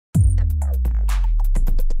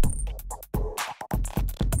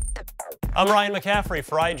I'm Ryan McCaffrey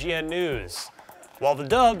for IGN News. While the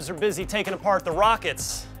Dubs are busy taking apart the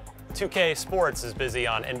Rockets, 2K Sports is busy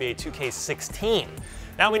on NBA 2K16.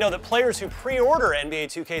 Now we know that players who pre-order NBA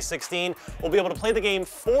 2K16 will be able to play the game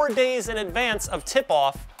 4 days in advance of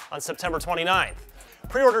tip-off on September 29th.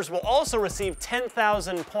 Pre-orders will also receive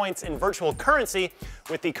 10,000 points in virtual currency,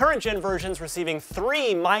 with the current-gen versions receiving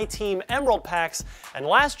 3 My Team Emerald packs, and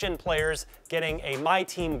last-gen players getting a My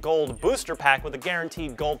Team Gold booster pack with a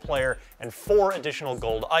guaranteed gold player and 4 additional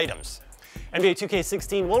gold items. NBA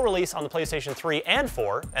 2K16 will release on the PlayStation 3 and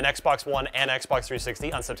 4, and Xbox One and Xbox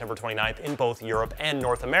 360 on September 29th in both Europe and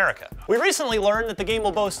North America. We recently learned that the game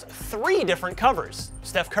will boast 3 different covers: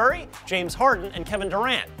 Steph Curry, James Harden, and Kevin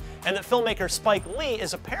Durant, and that filmmaker Spike Lee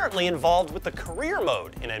is apparently involved with the career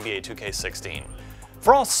mode in NBA 2K16.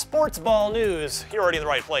 For all sports ball news, you're already in the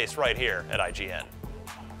right place right here at IGN.